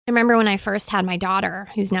I remember when I first had my daughter,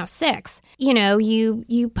 who's now 6,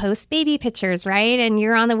 you post baby pictures, right? And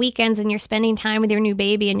you're on the weekends and you're spending time with your new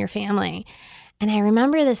baby and your family. And I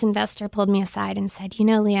remember this investor pulled me aside and said,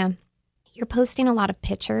 Leah, you're posting a lot of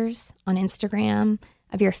pictures on Instagram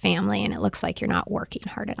of your family, and it looks like you're not working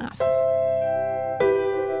hard enough.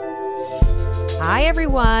 Hi,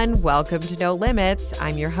 everyone. Welcome to No Limits.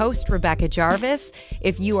 I'm your host, Rebecca Jarvis.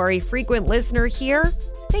 If you are a frequent listener here,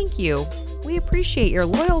 thank you. We appreciate your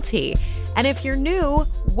loyalty. And if you're new,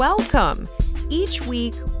 welcome. Each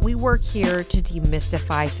week, we work here to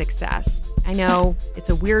demystify success. I know it's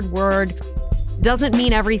a weird word, doesn't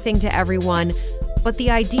mean everything to everyone, but the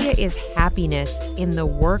idea is happiness in the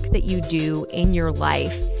work that you do in your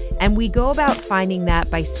life. And we go about finding that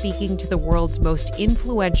by speaking to the world's most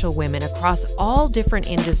influential women across all different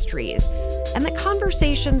industries. And the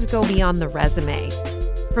conversations go beyond the resume,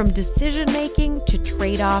 from decision-making to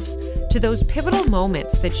trade-offs to those pivotal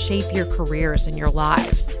moments that shape your careers and your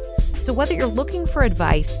lives. So whether you're looking for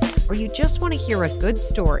advice or you just want to hear a good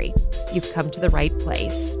story, you've come to the right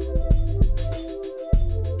place.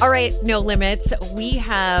 All right, No Limits. We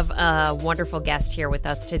have a wonderful guest here with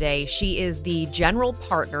us today. She is the general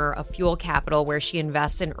partner of Fuel Capital, where she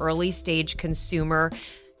invests in early stage consumer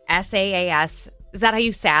SaaS. Is that how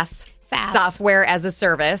you SaaS? Software as a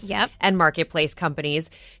service. Yep. And marketplace companies.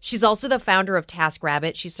 She's also the founder of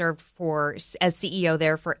TaskRabbit. She served as CEO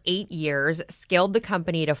there for 8 years, scaled the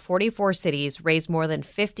company to 44 cities, raised more than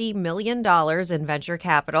 $50 million in venture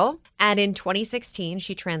capital. And in 2016,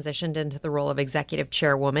 she transitioned into the role of executive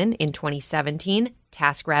chairwoman. In 2017,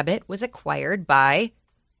 TaskRabbit was acquired by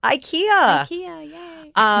IKEA.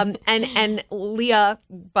 Yay. And Leah,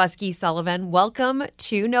 Busque, Solivan, welcome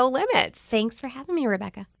to No Limits. Thanks for having me,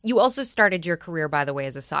 Rebecca. You also started your career, by the way,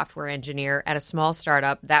 as a software engineer at a small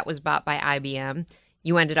startup that was bought by IBM.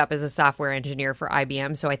 You ended up as a software engineer for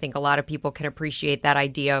IBM, so I think a lot of people can appreciate that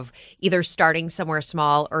idea of either starting somewhere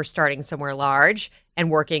small or starting somewhere large and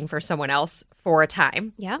working for someone else for a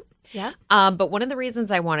time. Yeah. But one of the reasons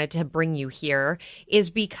I wanted to bring you here is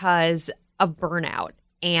because of burnout.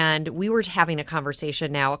 And we were having a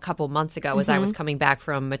conversation now a couple months ago as I was coming back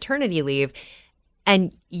from maternity leave.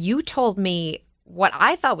 And you told me what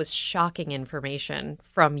I thought was shocking information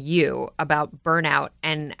from you about burnout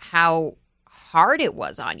and how hard it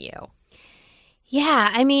was on you. Yeah,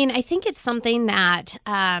 I mean, I think it's something that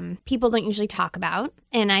people don't usually talk about,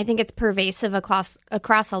 and I think it's pervasive across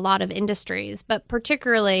a lot of industries, but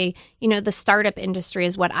particularly, the startup industry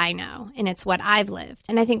is what I know, and it's what I've lived.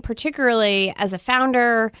 And I think particularly as a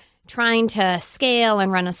founder trying to scale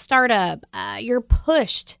and run a startup, you're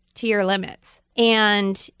pushed to your limits.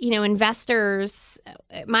 And, investors,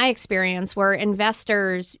 my experience were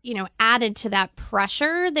investors, added to that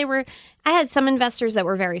pressure. I had some investors that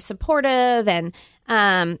were very supportive and,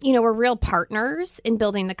 were real partners in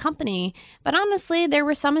building the company. But honestly, there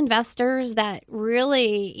were some investors that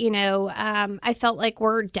really, I felt like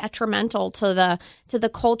were detrimental to the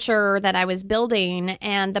culture that I was building,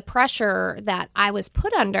 and the pressure that I was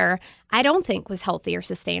put under, I don't think was healthy or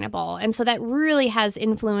sustainable. And so that really has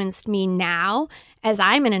influenced me now as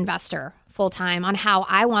I'm an investor full-time on how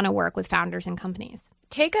I want to work with founders and companies.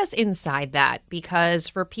 Take us inside that, because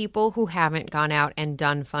for people who haven't gone out and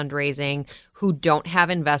done fundraising, who don't have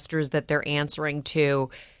investors that they're answering to,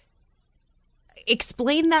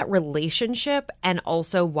 explain that relationship and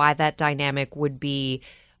also why that dynamic would be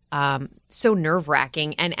so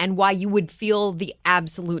nerve-wracking and why you would feel the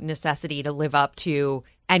absolute necessity to live up to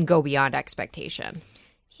and go beyond expectation.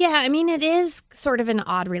 Yeah, I mean, it is sort of an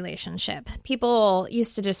odd relationship. People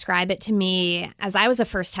used to describe it to me as I was a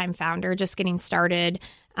first-time founder, just getting started,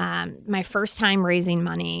 my first time raising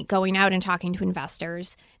money, going out and talking to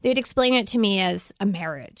investors. They'd explain it to me as a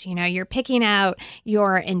marriage. You're picking out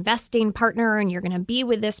your investing partner and you're going to be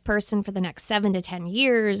with this person for the next 7 to 10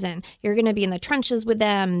 years, and you're going to be in the trenches with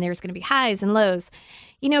them. There's going to be highs and lows.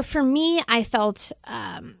 For me, I felt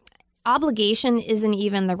obligation isn't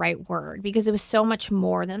even the right word, because it was so much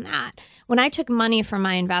more than that. When I took money from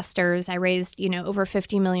my investors, I raised, over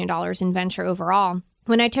 $50 million in venture overall.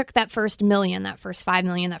 When I took that first million, that first 5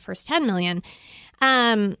 million, that first 10 million,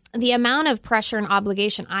 the amount of pressure and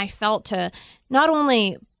obligation I felt to not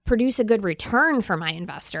only produce a good return for my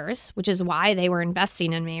investors, which is why they were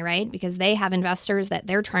investing in me, right? Because they have investors that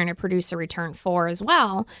they're trying to produce a return for as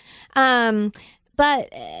well.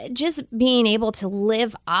 But just being able to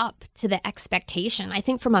live up to the expectation, I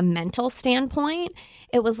think from a mental standpoint,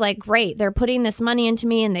 it was like, great, they're putting this money into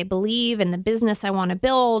me and they believe in the business I want to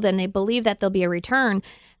build and they believe that there'll be a return.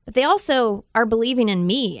 But they also are believing in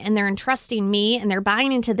me and they're entrusting me and they're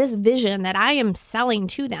buying into this vision that I am selling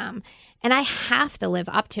to them. and I have to live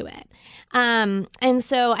up to it. And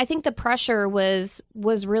so I think the pressure was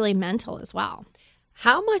really mental as well.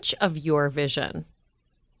 How much of your vision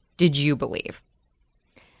did you believe?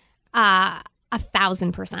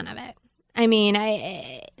 1,000% of it. I mean,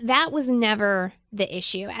 that was never the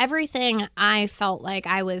issue. Everything I felt like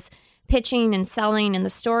I was pitching and selling and the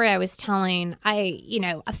story I was telling,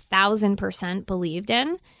 1,000% believed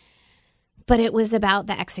in. But it was about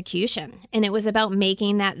the execution, and it was about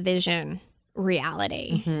making that vision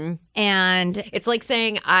reality. Mm-hmm. And it's like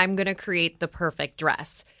saying, I'm going to create the perfect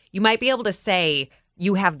dress. You might be able to say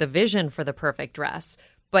you have the vision for the perfect dress,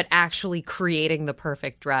 but actually creating the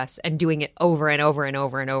perfect dress and doing it over and over and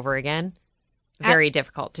over and over again, very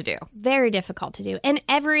difficult to do. Very difficult to do. And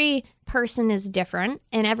every person is different,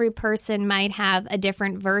 and every person might have a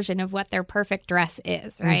different version of what their perfect dress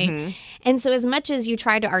is, right? Mm-hmm. And so as much as you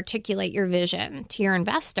try to articulate your vision to your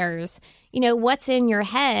investors, what's in your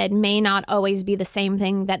head may not always be the same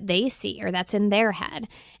thing that they see or that's in their head.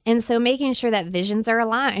 And so making sure that visions are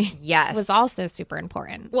aligned was also super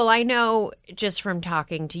important. Well, I know just from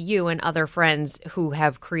talking to you and other friends who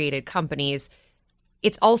have created companies,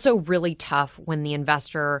 it's also really tough when the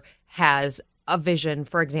investor has a vision,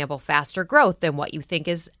 for example, faster growth than what you think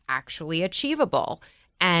is actually achievable.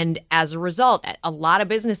 And as a result, a lot of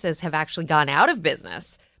businesses have actually gone out of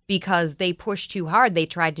business because they pushed too hard. They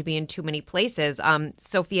tried to be in too many places.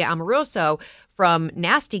 Sophia Amoroso from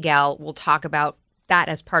Nasty Gal will talk about that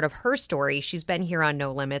as part of her story. She's been here on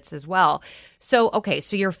No Limits as well. So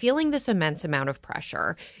you're feeling this immense amount of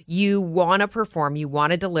pressure. You want to perform, you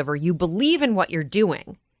want to deliver, you believe in what you're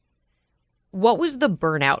doing. What was the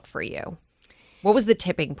burnout for you? What was the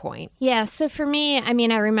tipping point? Yeah, so for me, I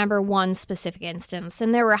remember one specific instance,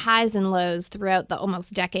 and there were highs and lows throughout the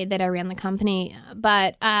almost decade that I ran the company.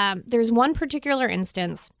 But there's one particular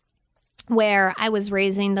instance where I was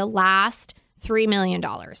raising the last $3 million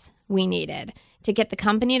we needed to get the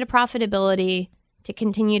company to profitability, to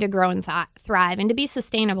continue to grow and thrive, and to be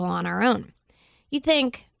sustainable on our own. You'd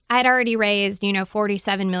think I'd already raised,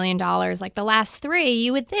 $47 million, like the last three,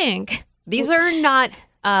 you would think. These are not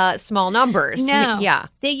small numbers. No. Yeah.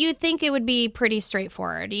 You'd think it would be pretty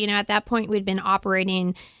straightforward. At that point, we'd been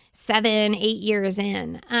operating 7-8 years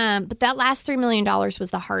in. But that last $3 million was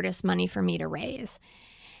the hardest money for me to raise.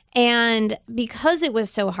 And because it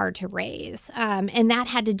was so hard to raise, and that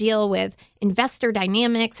had to deal with investor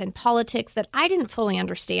dynamics and politics that I didn't fully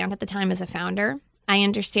understand at the time as a founder. I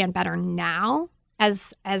understand better now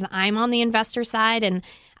as I'm on the investor side, and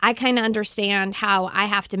I kind of understand how I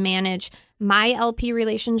have to manage my LP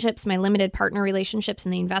relationships, my limited partner relationships,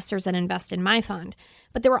 and the investors that invest in my fund.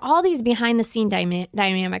 But there were all these behind-the-scene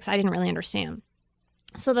dynamics I didn't really understand.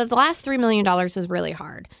 So the last $3 million was really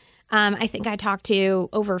hard. I think I talked to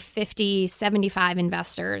over 50, 75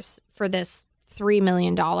 investors for this $3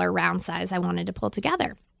 million round size I wanted to pull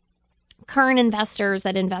together. Current investors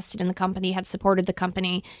that invested in the company, had supported the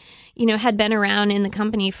company, had been around in the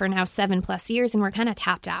company for now 7+ years and were kind of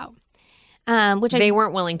tapped out. They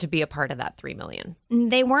weren't willing to be a part of that $3 million.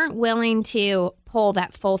 They weren't willing to pull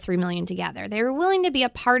that full $3 million together. They were willing to be a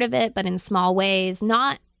part of it, but in small ways,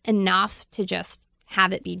 not enough to just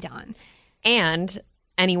have it be done. And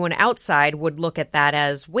anyone outside would look at that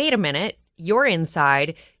as, wait a minute, you're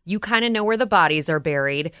inside. You kind of know where the bodies are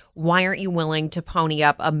buried. Why aren't you willing to pony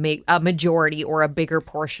up a majority or a bigger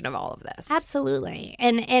portion of all of this? Absolutely.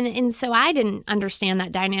 And so I didn't understand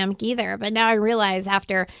that dynamic either. But now I realize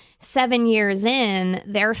after 7 years in,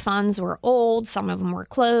 their funds were old. Some of them were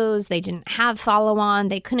closed. They didn't have follow-on.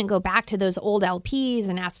 They couldn't go back to those old LPs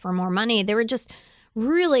and ask for more money. They were just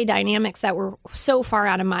really dynamics that were so far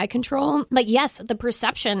out of my control. But yes, the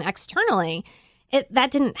perception externally,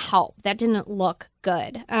 that didn't help. That didn't look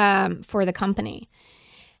good for the company.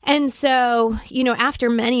 And so, after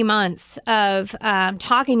many months of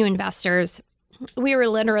talking to investors, we were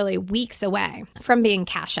literally weeks away from being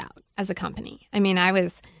cash out as a company. I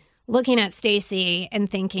was looking at Stacy and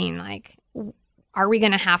thinking, like, are we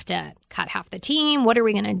going to have to cut half the team? What are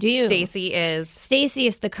we going to do? Stacy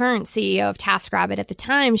is the current CEO of TaskRabbit. At the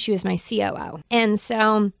time, she was my COO. And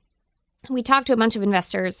so we talked to a bunch of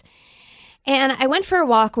investors. And I went for a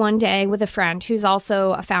walk one day with a friend who's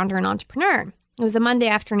also a founder and entrepreneur. It was a Monday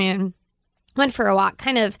afternoon. Went for a walk,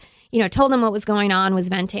 kind of, told him what was going on, was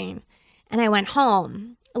venting. And I went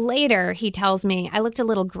home. Later, he tells me I looked a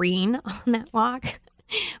little green on that walk,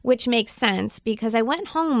 which makes sense because I went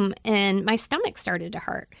home and my stomach started to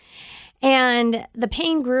hurt. And the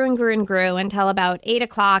pain grew and grew and grew until about 8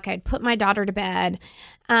 o'clock. I'd put my daughter to bed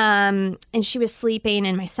and she was sleeping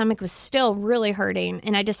and my stomach was still really hurting.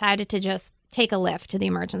 And I decided to just take a lift to the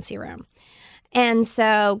emergency room. And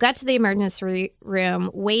so got to the emergency room,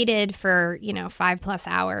 waited for, 5+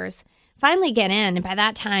 hours, finally get in. And by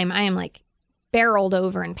that time, I am like barreled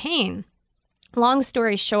over in pain. Long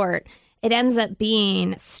story short, it ends up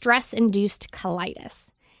being stress-induced colitis.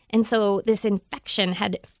 And so this infection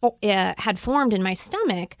had formed in my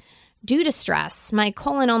stomach due to stress. My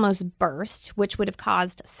colon almost burst, which would have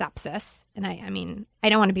caused sepsis. And I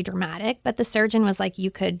don't want to be dramatic, but the surgeon was like,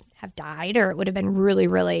 you could have died, or it would have been really,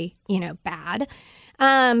 really, bad.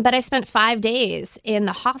 But I spent 5 days in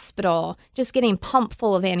the hospital just getting pumped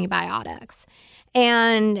full of antibiotics.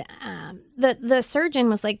 And the surgeon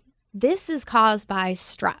was like, this is caused by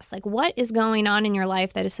stress. Like, what is going on in your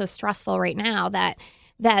life that is so stressful right now that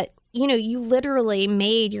you literally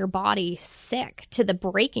made your body sick to the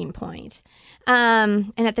breaking point.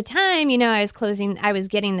 And at the time, I was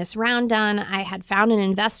getting this round done. I had found an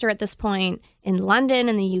investor at this point in London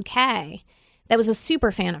in the UK that was a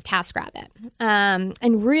super fan of TaskRabbit,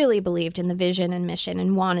 and really believed in the vision and mission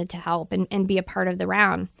and wanted to help and be a part of the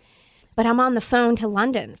round. But I'm on the phone to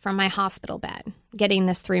London from my hospital bed, getting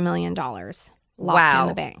this $3 million locked in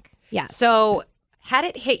the bank. Yes. So had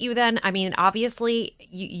it hit you then? I mean, obviously,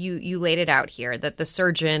 you laid it out here that the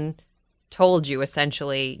surgeon told you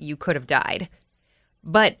essentially you could have died.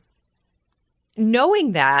 But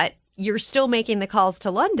knowing that, you're still making the calls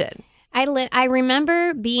to London. I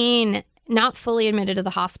remember being not fully admitted to the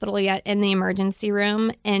hospital yet in the emergency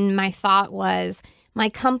room, and my thought was, my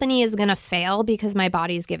company is going to fail because my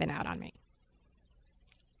body's given out on me.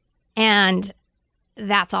 And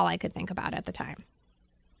that's all I could think about at the time.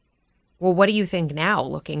 Well, what do you think now,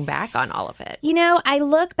 looking back on all of it? I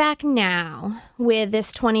look back now with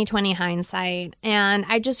this 2020 hindsight, and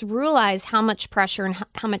I just realize how much pressure and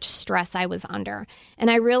how much stress I was under.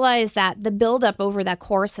 And I realized that the buildup over the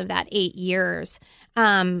course of that 8 years,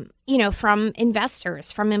 from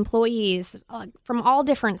investors, from employees, from all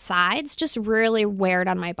different sides, just really weared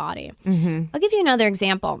on my body. Mm-hmm. I'll give you another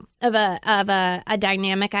example of a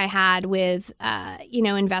dynamic I had with,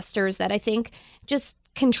 investors that I think just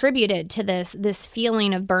contributed to this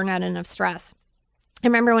feeling of burnout and of stress. I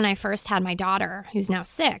remember when I first had my daughter, who's now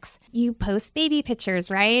 6, you post baby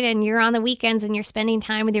pictures, right? And you're on the weekends and you're spending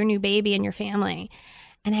time with your new baby and your family.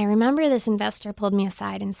 And I remember this investor pulled me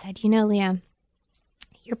aside and said, Leah,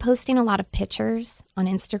 you're posting a lot of pictures on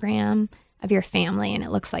Instagram of your family, and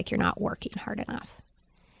it looks like you're not working hard enough.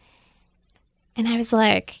 And I was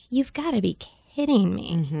like, you've got to be kidding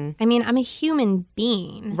me. Mm-hmm. I mean, I'm a human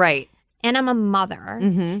being. Right. And I'm a mother,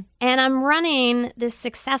 and I'm running this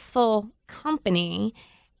successful company,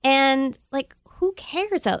 and who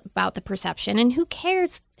cares about the perception, and who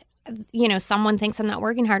cares, someone thinks I'm not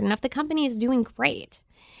working hard enough. The company is doing great.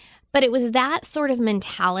 But it was that sort of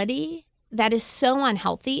mentality that is so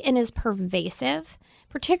unhealthy and is pervasive,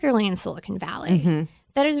 particularly in Silicon Valley,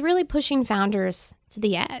 that is really pushing founders to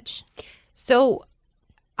the edge. So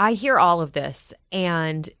I hear all of this,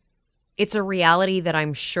 and it's a reality that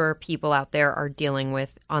I'm sure people out there are dealing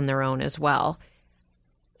with on their own as well.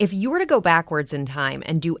 If you were to go backwards in time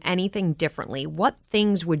and do anything differently, what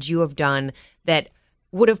things would you have done that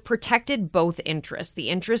would have protected both interests, the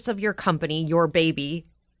interests of your company, your baby,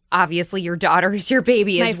 obviously your daughter is your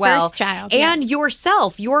baby as well, my first child, and yes,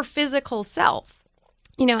 yourself, your physical self?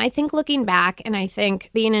 I think looking back, and I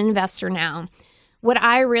think being an investor now, what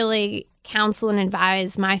I really counsel and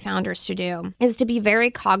advise my founders to do is to be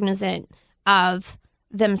very cognizant of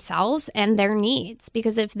themselves and their needs.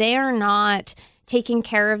 Because if they are not taking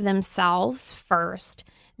care of themselves first,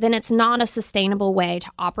 then it's not a sustainable way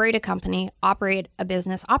to operate a company, operate a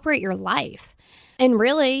business, operate your life. And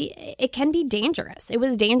really, it can be dangerous. It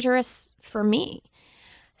was dangerous for me.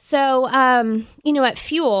 So, at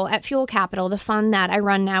Fuel Capital, the fund that I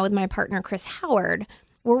run now with my partner, Chris Howard,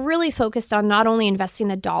 we're really focused on not only investing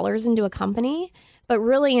the dollars into a company, but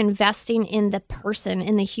really investing in the person,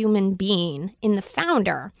 in the human being, in the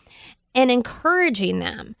founder, and encouraging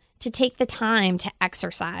them to take the time to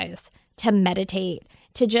exercise, to meditate,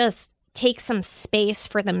 to just take some space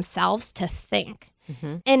for themselves to think.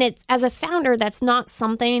 Mm-hmm. And it's, as a founder, that's not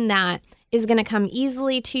something that is going to come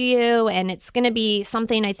easily to you. And it's going to be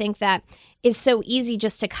something I think that is so easy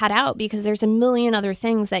just to cut out because there's a million other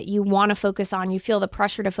things that you want to focus on. You feel the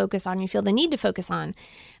pressure to focus on. You feel the need to focus on.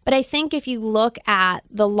 But I think if you look at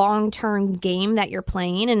the long-term game that you're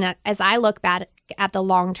playing, and as I look back at the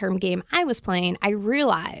long-term game I was playing, I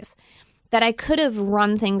realize that I could have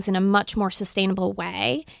run things in a much more sustainable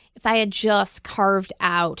way if I had just carved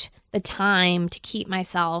out the time to keep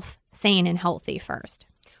myself sane and healthy first.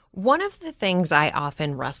 One of the things I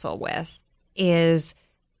often wrestle with is,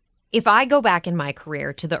 if I go back in my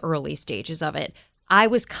career to the early stages of it, I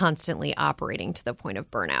was constantly operating to the point of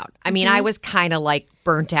burnout. I mean, I was kind of like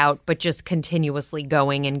burnt out, but just continuously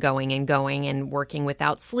going and going and going and working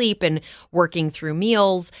without sleep and working through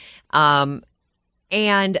meals.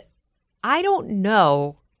 And I don't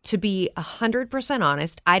know, to be 100%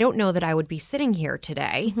 honest, I don't know that I would be sitting here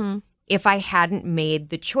today if I hadn't made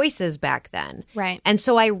the choices back then. Right. And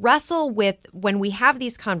so I wrestle with when we have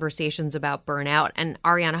these conversations about burnout, and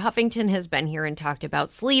Ariana Huffington has been here and talked about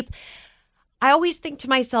sleep. I always think to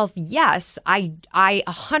myself, yes, I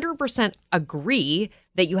 100% agree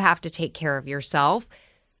that you have to take care of yourself.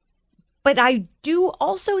 But I do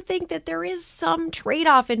also think that there is some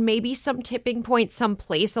trade-off and maybe some tipping point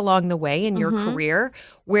someplace along the way in your career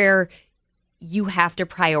where you have to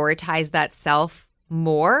prioritize that self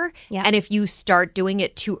more. Yep. And if you start doing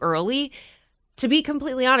it too early, to be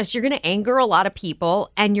completely honest, you're going to anger a lot of people,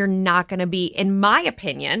 and you're not going to be, in my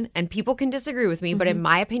opinion, and people can disagree with me, but in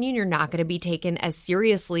my opinion, you're not going to be taken as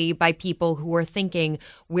seriously by people who are thinking,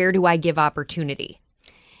 where do I give opportunity?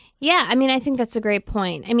 Yeah, I mean, I think that's a great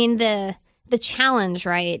point. I mean, the challenge,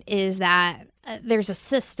 right, is that there's a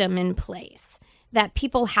system in place that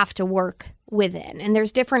people have to work within, and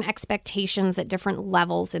there's different expectations at different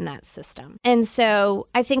levels in that system. And so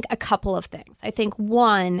I think a couple of things. I think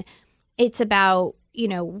one, it's about,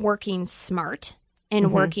 working smart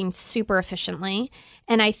and working super efficiently.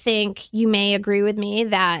 And I think you may agree with me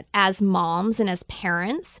that as moms and as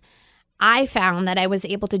parents, I found that I was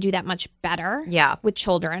able to do that much better with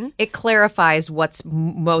children. It clarifies what's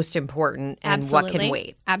most important and what can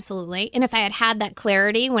wait. Absolutely. And if I had had that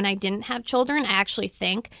clarity when I didn't have children, I actually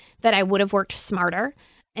think that I would have worked smarter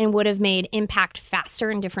and would have made impact faster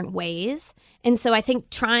in different ways. And so I think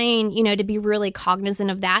trying, to be really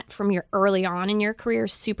cognizant of that from your early on in your career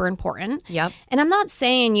is super important. Yep. And I'm not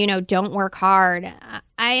saying, don't work hard.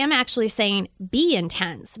 I am actually saying be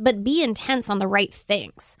intense, but be intense on the right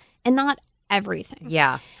things and not everything.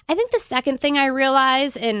 Yeah. I think the second thing I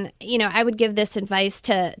realize, and, I would give this advice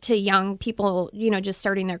to young people, just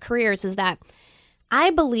starting their careers, is that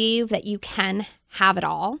I believe that you can have it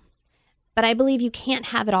all, but I believe you can't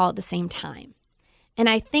have it all at the same time. And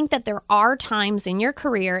I think that there are times in your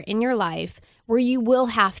career, in your life, where you will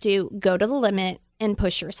have to go to the limit and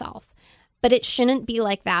push yourself. But it shouldn't be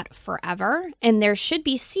like that forever. And there should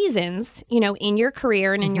be seasons, in your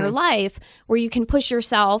career and in your life where you can push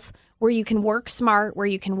yourself, where you can work smart, where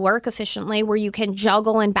you can work efficiently, where you can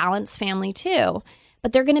juggle and balance family too.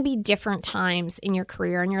 But there are going to be different times in your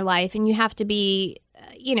career and your life, and you have to be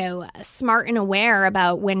smart and aware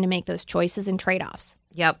about when to make those choices and trade-offs.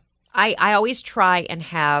 Yep. I always try and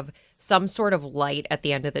have some sort of light at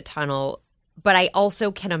the end of the tunnel, but I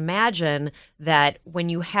also can imagine that when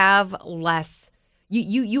you have less,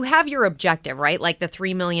 you have your objective, right? Like the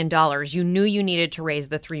 $3 million. You knew you needed to raise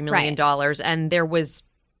the $3 million, and there was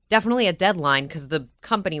definitely a deadline because the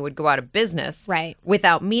company would go out of business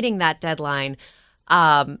without meeting that deadline.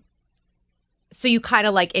 So you kind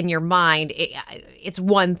of like in your mind, it's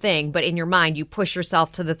one thing, but in your mind, you push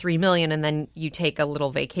yourself to the $3 million and then you take a little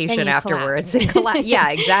vacation afterwards.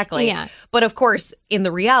 Yeah, exactly. Yeah. But of course, in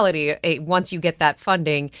the reality, once you get that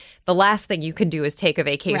funding, the last thing you can do is take a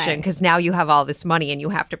vacation because now you have all this money and you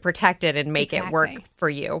have to protect it and make it work for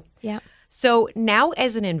you. Yeah. So now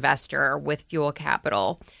as an investor with Fuel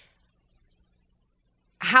Capital,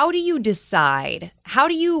 how do you decide? How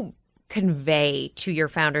do you convey to your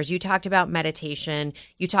founders? You talked about meditation.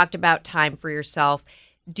 You talked about time for yourself.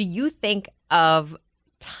 Do you think of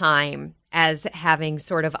time as having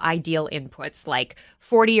sort of ideal inputs, like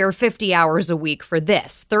 40 or 50 hours a week for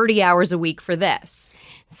this, 30 hours a week for this?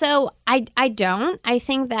 So I don't. I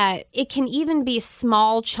think that it can even be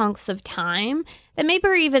small chunks of time that maybe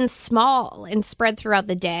are even small and spread throughout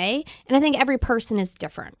the day. And I think every person is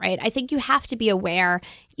different, right? I think you have to be aware.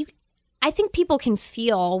 I think people can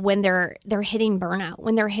feel when they're hitting burnout,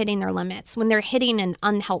 when they're hitting their limits, when they're hitting an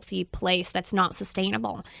unhealthy place that's not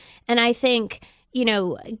sustainable. And I think,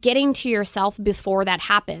 getting to yourself before that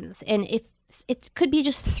happens. And if it could be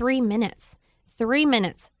just 3 minutes,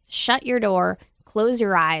 shut your door, close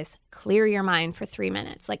your eyes, clear your mind for 3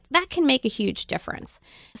 minutes. Like that can make a huge difference.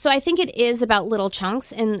 So I think it is about little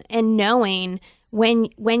chunks and knowing when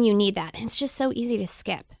you need that. And it's just so easy to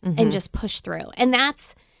skip and just push through. And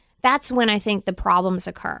that's when I think the problems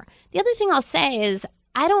occur. The other thing I'll say is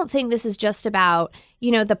I don't think this is just about,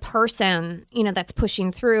 the person, that's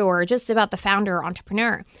pushing through or just about the founder or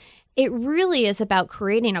entrepreneur. It really is about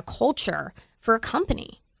creating a culture for a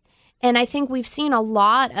company. And I think we've seen a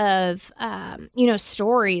lot of,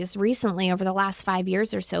 stories recently over the last 5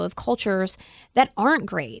 years or so of cultures that aren't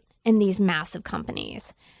great in these massive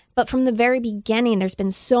companies But from the very beginning, there's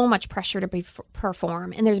been so much pressure to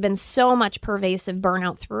perform, and there's been so much pervasive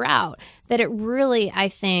burnout throughout that it really, I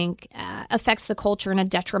think, affects the culture in a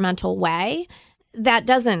detrimental way that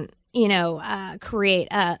doesn't, create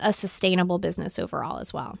a sustainable business overall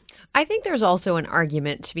as well. I think there's also an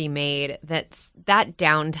argument to be made that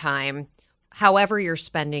downtime, however you're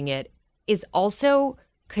spending it, is also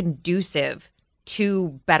conducive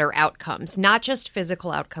to better outcomes, not just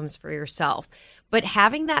physical outcomes for yourself, but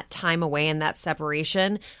having that time away and that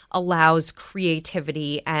separation allows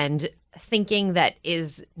creativity and thinking that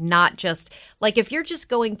is not just like if you're just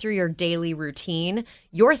going through your daily routine,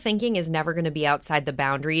 your thinking is never going to be outside the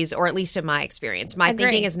boundaries, or at least in my experience. My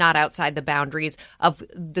thinking is not outside the boundaries of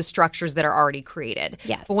the structures that are already created.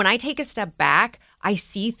 Yes. But when I take a step back, I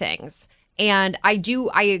see things. And I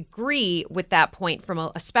agree with that point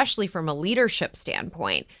especially from a leadership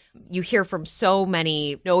standpoint. You hear from so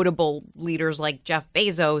many notable leaders like Jeff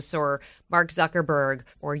Bezos or Mark Zuckerberg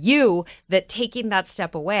or you that taking that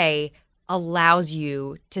step away allows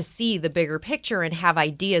you to see the bigger picture and have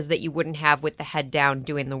ideas that you wouldn't have with the head down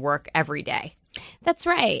doing the work every day. That's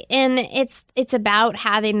right. And it's about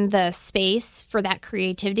having the space for that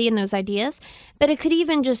creativity and those ideas. But it could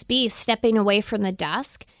even just be stepping away from the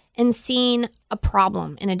desk and seeing a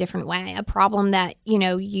problem in a different way, a problem that,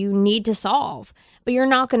 you need to solve. But you're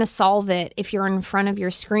not going to solve it if you're in front of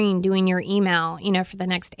your screen doing your email, for the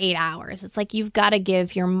next 8 hours. It's like you've got to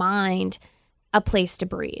give your mind a place to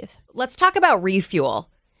breathe. Let's talk about Refuel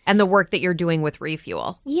and the work that you're doing with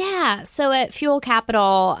Refuel. Yeah. So at Fuel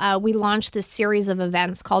Capital, we launched this series of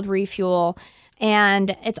events called Refuel.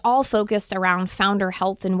 And it's all focused around founder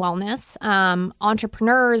health and wellness.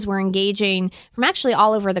 Entrepreneurs were engaging from actually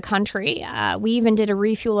all over the country. We even did a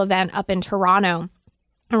Refuel event up in Toronto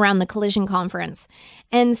around the Collision Conference.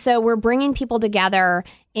 And so we're bringing people together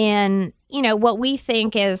in, what we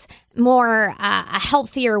think is more a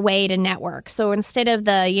healthier way to network. So instead of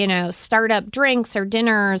the, startup drinks or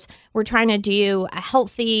dinners, we're trying to do a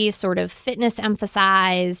healthy sort of fitness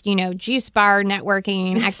emphasized, juice bar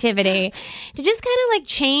networking activity to just kind of like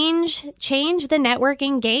change the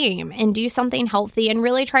networking game and do something healthy and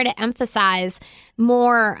really try to emphasize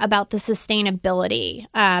more about the sustainability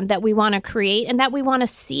that we want to create and that we want to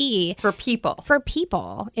see for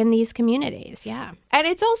people in these communities. Yeah. And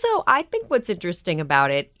it's also, I think what's interesting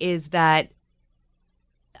about it is that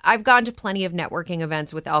I've gone to plenty of networking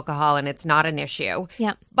events with alcohol and it's not an issue.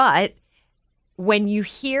 Yeah. But when you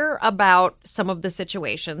hear about some of the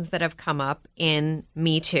situations that have come up in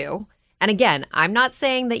Me Too, and again, I'm not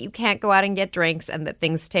saying that you can't go out and get drinks and that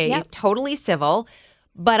things stay totally civil,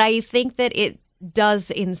 but I think that it does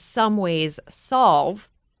in some ways solve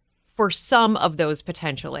for some of those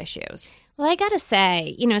potential issues. Well, I got to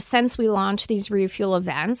say, since we launched these Refuel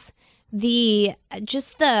events, the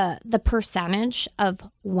percentage of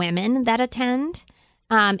women that attend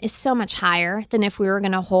is so much higher than if we were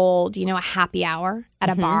going to hold, a happy hour at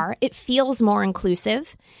a bar. It feels more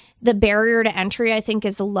inclusive. The barrier to entry, I think,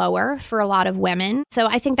 is lower for a lot of women. So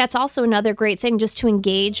I think that's also another great thing, just to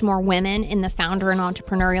engage more women in the founder and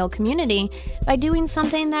entrepreneurial community by doing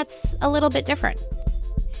something that's a little bit different.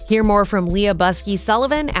 Hear more from Leah, Busque,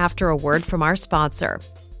 Solivan after a word from our sponsor.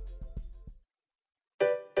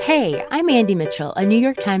 Hey, I'm Andy Mitchell, a New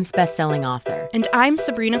York Times bestselling author. And I'm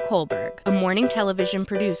Sabrina Kohlberg, a morning television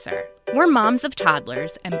producer. We're moms of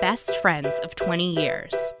toddlers and best friends of 20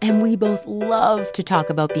 years. And we both love to talk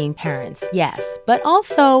about being parents, yes, but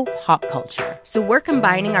also pop culture. So we're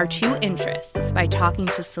combining our two interests by talking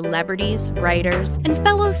to celebrities, writers, and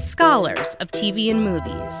fellow scholars of TV and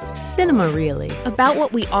movies. Cinema, really. About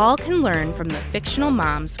what we all can learn from the fictional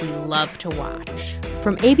moms we love to watch.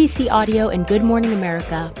 From ABC Audio and Good Morning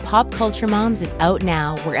America, Pop Culture Moms is out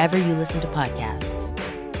now wherever you listen to podcasts.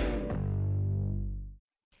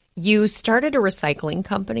 You started a recycling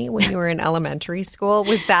company when you were in elementary school.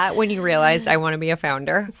 Was that when you realized I want to be a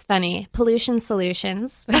founder? It's funny. Pollution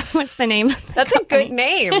Solutions. What's the name of the That's company? a good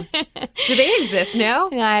name. Do they exist now?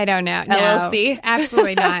 I don't know. No, LLC?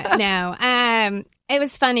 Absolutely not. No. It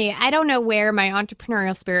was funny. I don't know where my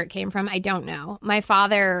entrepreneurial spirit came from. I don't know. My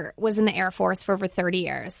father was in the Air Force for over 30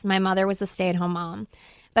 years. My mother was a stay-at-home mom.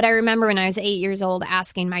 But I remember when I was 8 years old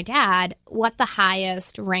asking my dad what the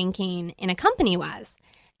highest ranking in a company was.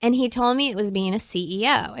 And he told me it was being a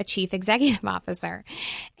CEO, a chief executive officer.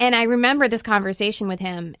 And I remember this conversation with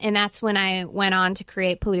him. And that's when I went on to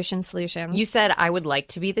create Pollution Solutions. You said I would like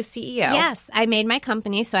to be the CEO. Yes. I made my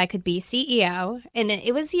company so I could be CEO. And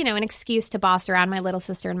it was, an excuse to boss around my little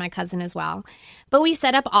sister and my cousin as well. But we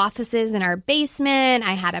set up offices in our basement.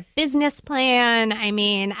 I had a business plan. I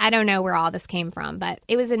mean, I don't know where all this came from, but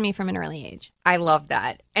it was in me from an early age. I love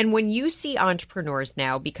that. And when you see entrepreneurs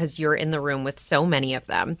now, because you're in the room with so many of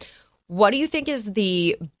them, what do you think is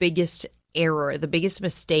the biggest error, the biggest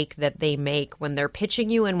mistake that they make when they're pitching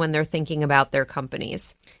you and when they're thinking about their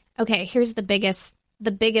companies? Okay, here's the biggest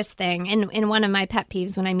thing, and one of my pet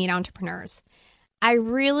peeves when I meet entrepreneurs. I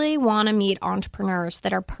really want to meet entrepreneurs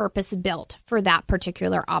that are purpose-built for that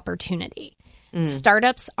particular opportunity.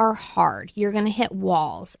 Startups are hard. You're going to hit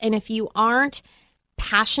walls. And if you aren't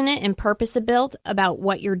passionate and purpose-built about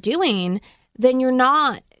what you're doing, then you're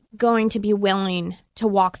not going to be willing to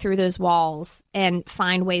walk through those walls and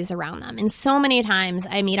find ways around them. And so many times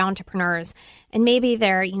I meet entrepreneurs and maybe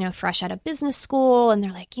they're, fresh out of business school and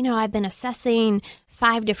they're like, I've been assessing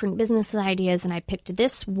 5 different business ideas and I picked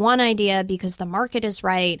this one idea because the market is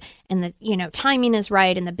right and the, timing is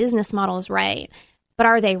right and the business model is right. But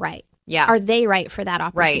are they right? Yeah. Are they right for that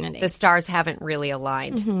opportunity? Right. The stars haven't really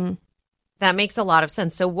aligned. That makes a lot of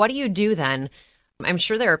sense. So what do you do then? I'm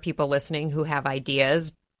sure there are people listening who have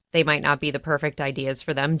ideas. They might not be the perfect ideas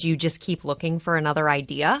for them. Do you just keep looking for another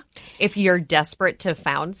idea if you're desperate to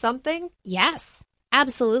found something? Yes,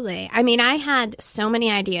 absolutely. I mean, I had so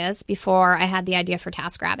many ideas before I had the idea for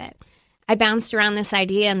TaskRabbit. I bounced around this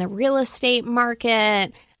idea in the real estate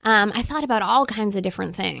market. I thought about all kinds of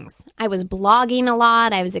different things. I was blogging a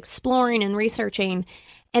lot. I was exploring and researching.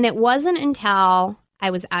 And it wasn't until I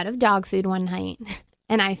was out of dog food one night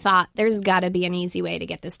and I thought there's got to be an easy way to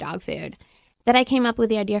get this dog food that I came up with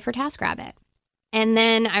the idea for TaskRabbit. And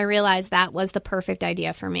then I realized that was the perfect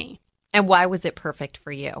idea for me. And why was it perfect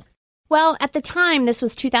for you? Well, at the time, this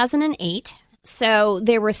was 2008. So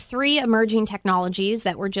there were 3 emerging technologies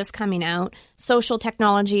that were just coming out. Social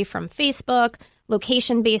technology from Facebook,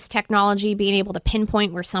 location-based technology, being able to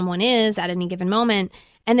pinpoint where someone is at any given moment,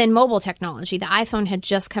 and then mobile technology. The iPhone had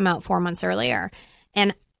just come out 4 months earlier.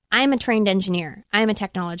 And I'm a trained engineer. I'm a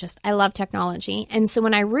technologist. I love technology. And so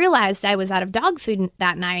when I realized I was out of dog food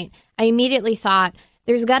that night, I immediately thought,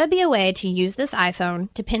 there's got to be a way to use this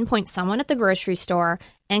iPhone to pinpoint someone at the grocery store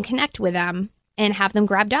and connect with them and have them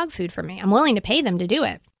grab dog food for me. I'm willing to pay them to do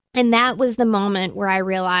it. And that was the moment where I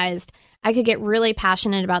realized I could get really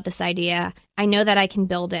passionate about this idea. I know that I can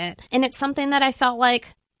build it. And it's something that I felt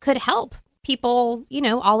like could help people,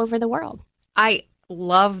 all over the world. I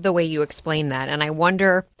love the way you explain that. And I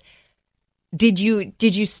wonder, did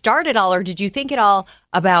you start it all, or did you think it all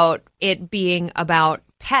about it being about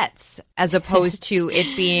pets as opposed to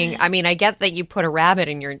it being, I mean, I get that you put a rabbit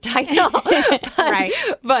in your title, Right.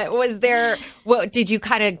 But did you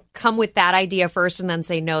kind of come with that idea first and then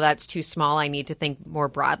say, no, that's too small, I need to think more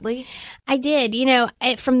broadly? I did.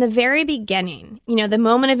 From the very beginning, the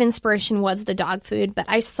moment of inspiration was the dog food, but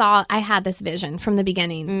I had this vision from the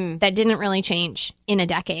beginning that didn't really change in a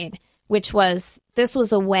decade, which was this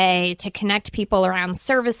was a way to connect people around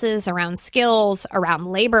services, around skills, around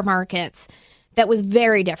labor markets that was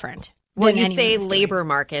very different. When you say labor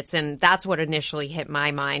markets, and that's what initially hit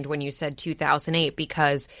my mind when you said 2008,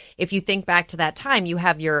 because if you think back to that time, you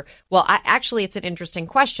have actually, it's an interesting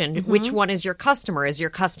question. Mm-hmm. Which one is your customer? Is your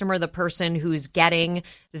customer the person who's getting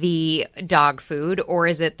the dog food, or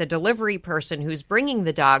is it the delivery person who's bringing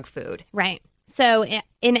the dog food? Right. So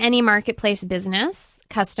in any marketplace business,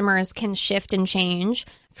 customers can shift and change.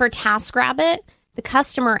 For TaskRabbit, the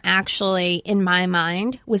customer actually, in my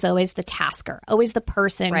mind, was always the tasker, always the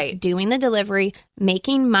person doing the delivery,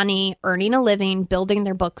 making money, earning a living, building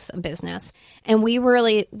their books of business. And we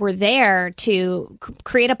really were there to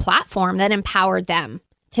create a platform that empowered them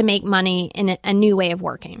to make money in a new way of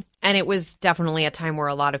working. And it was definitely a time where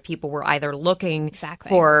a lot of people were either looking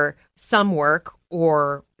for some work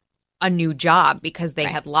or a new job because they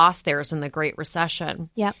had lost theirs in the Great Recession.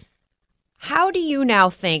 Yep. How do you now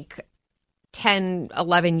think 10,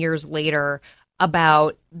 11 years later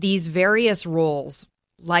about these various roles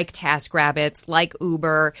like TaskRabbits, like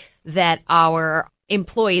Uber, that our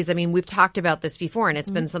employees, I mean, we've talked about this before, and it's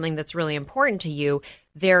been something that's really important to you.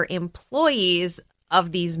 They're employees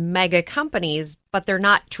of these mega companies, but they're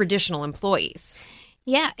not traditional employees.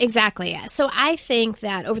 Yeah, exactly. So I think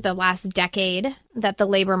that over the last decade that the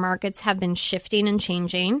labor markets have been shifting and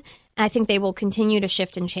changing. I think they will continue to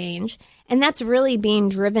shift and change. And that's really being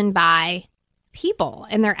driven by people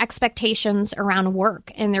and their expectations around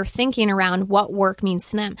work and their thinking around what work means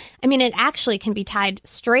to them. I mean, it actually can be tied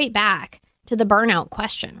straight back to the burnout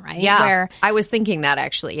question, right? Yeah, where, I was thinking that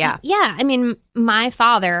actually, yeah. Yeah, I mean, my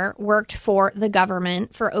father worked for the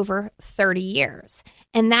government for over 30 years.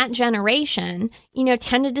 And that generation,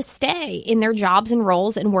 tended to stay in their jobs and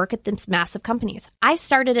roles and work at these massive companies. I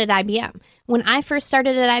started at IBM. When I first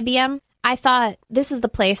started at IBM, I thought this is the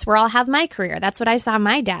place where I'll have my career. That's what I saw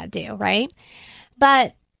my dad do, right?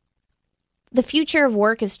 But the future of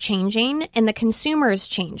work is changing and the consumer is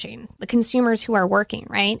changing, the consumers who are working,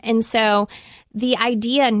 right? And so the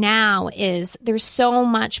idea now is there's so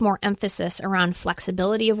much more emphasis around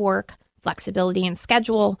flexibility of work, flexibility in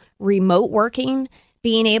schedule, remote working,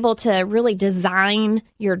 being able to really design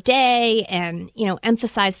your day and,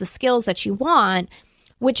 emphasize the skills that you want,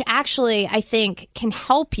 which actually I think can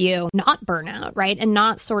help you not burn out, right? And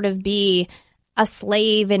not sort of be a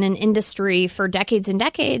slave in an industry for decades and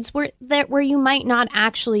decades where you might not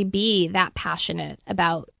actually be that passionate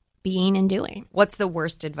about being and doing. What's the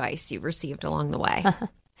worst advice you've received along the way?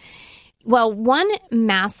 Well, one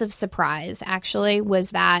massive surprise actually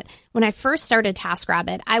was that when I first started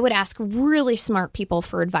TaskRabbit, I would ask really smart people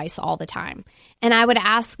for advice all the time. And I would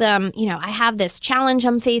ask them, I have this challenge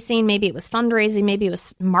I'm facing. Maybe it was fundraising, maybe it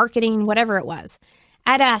was marketing, whatever it was.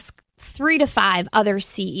 I'd ask 3 to 5 other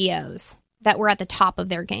CEOs that were at the top of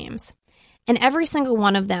their games. And every single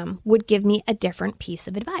one of them would give me a different piece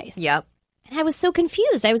of advice. Yep. And I was so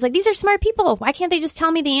confused. I was like, these are smart people. Why can't they just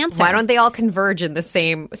tell me the answer? Why don't they all converge in the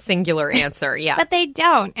same singular answer? Yeah. But they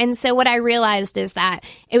don't. And so what I realized is that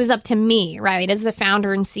it was up to me, right, as the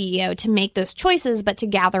founder and CEO to make those choices, but to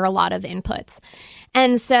gather a lot of inputs.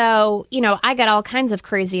 And so, I got all kinds of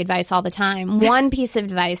crazy advice all the time. One piece of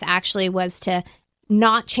advice actually was to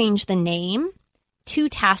not change the name to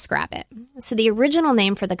TaskRabbit. So the original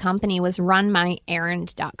name for the company was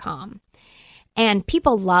runmyerrand.com. And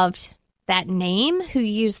people loved that name who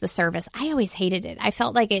used the service. I always hated it. I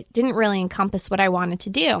felt like it didn't really encompass what I wanted to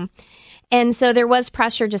do. And so there was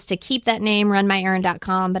pressure just to keep that name,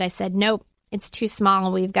 runmyerrand.com. But I said, nope, it's too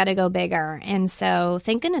small. We've got to go bigger. And so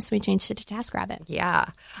thank goodness we changed it to TaskRabbit. Yeah.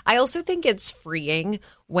 I also think it's freeing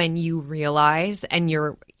when you realize, and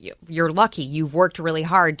you're lucky, you've worked really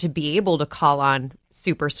hard to be able to call on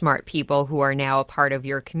super smart people who are now a part of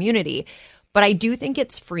your community. But I do think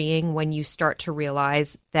it's freeing when you start to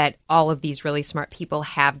realize that all of these really smart people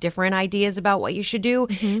have different ideas about what you should do,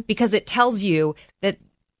 because it tells you that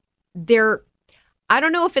I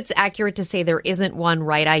don't know if it's accurate to say there isn't one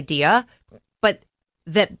right idea, but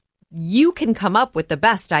that you can come up with the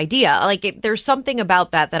best idea. Like there's something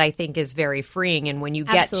about that I think is very freeing. And when you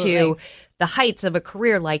get to the heights of a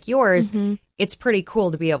career like yours, it's pretty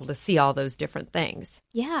cool to be able to see all those different things.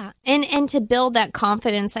 Yeah. And to build that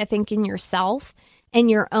confidence, I think, in yourself and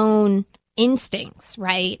your own instincts,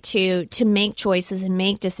 right? To make choices and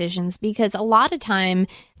make decisions, because a lot of time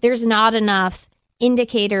there's not enough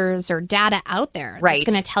indicators or data out there that's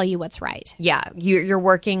going to tell you what's right. Yeah, you're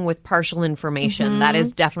working with partial information. That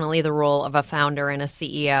is definitely the role of a founder and a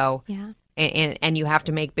CEO. Yeah. And you have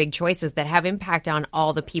to make big choices that have impact on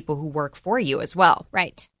all the people who work for you as well.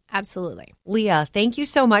 Right. Absolutely. Leah, thank you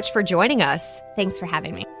so much for joining us. Thanks for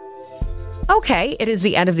having me. Okay, it is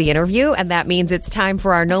the end of the interview, and that means it's time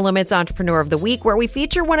for our No Limits Entrepreneur of the Week, where we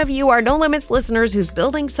feature one of you, our No Limits listeners, who's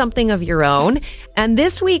building something of your own. And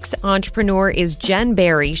this week's entrepreneur is Jen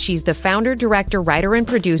Berry. She's the founder, director, writer, and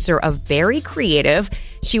producer of Berry Creative.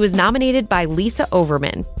 She was nominated by Lisa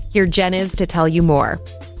Overman. Here Jen is to tell you more.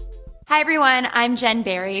 Hi, everyone. I'm Jen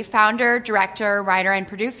Berry, founder, director, writer, and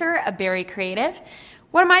producer of Berry Creative.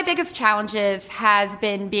 One of my biggest challenges has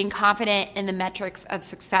been being confident in the metrics of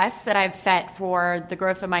success that I've set for the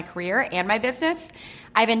growth of my career and my business.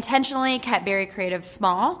 I've intentionally kept Berry Creative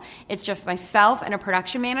small. It's just myself and a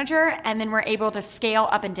production manager, and then we're able to scale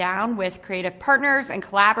up and down with creative partners and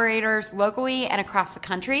collaborators locally and across the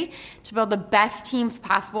country to build the best teams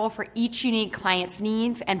possible for each unique client's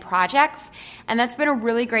needs and projects. And that's been a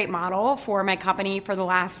really great model for my company for the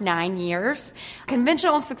last 9 years.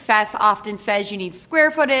 Conventional success often says you need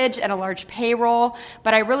square footage and a large payroll,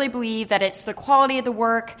 but I really believe that it's the quality of the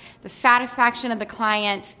work, the satisfaction of the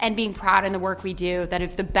clients, and being proud in the work we do that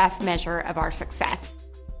is the best measure of our success.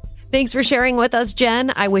 Thanks for sharing with us,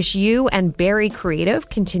 Jen. I wish you and Berry Creative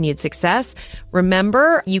continued success.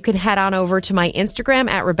 Remember, you can head on over to my Instagram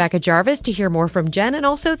at Rebecca Jarvis to hear more from Jen. And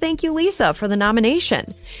also thank you, Lisa, for the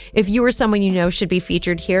nomination. If you or someone you know should be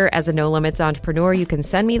featured here as a No Limits entrepreneur, you can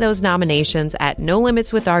send me those nominations at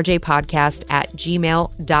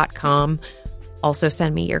nolimitswithrjpodcast@gmail.com. Also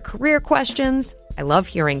send me your career questions. I love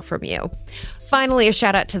hearing from you. Finally, a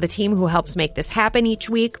shout out to the team who helps make this happen each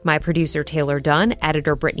week. My producer, Taylor Dunn,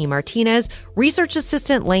 editor, Brittany Martinez, research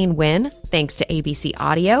assistant, Lane Wynn. Thanks to ABC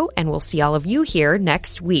Audio, and we'll see all of you here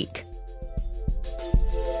next week.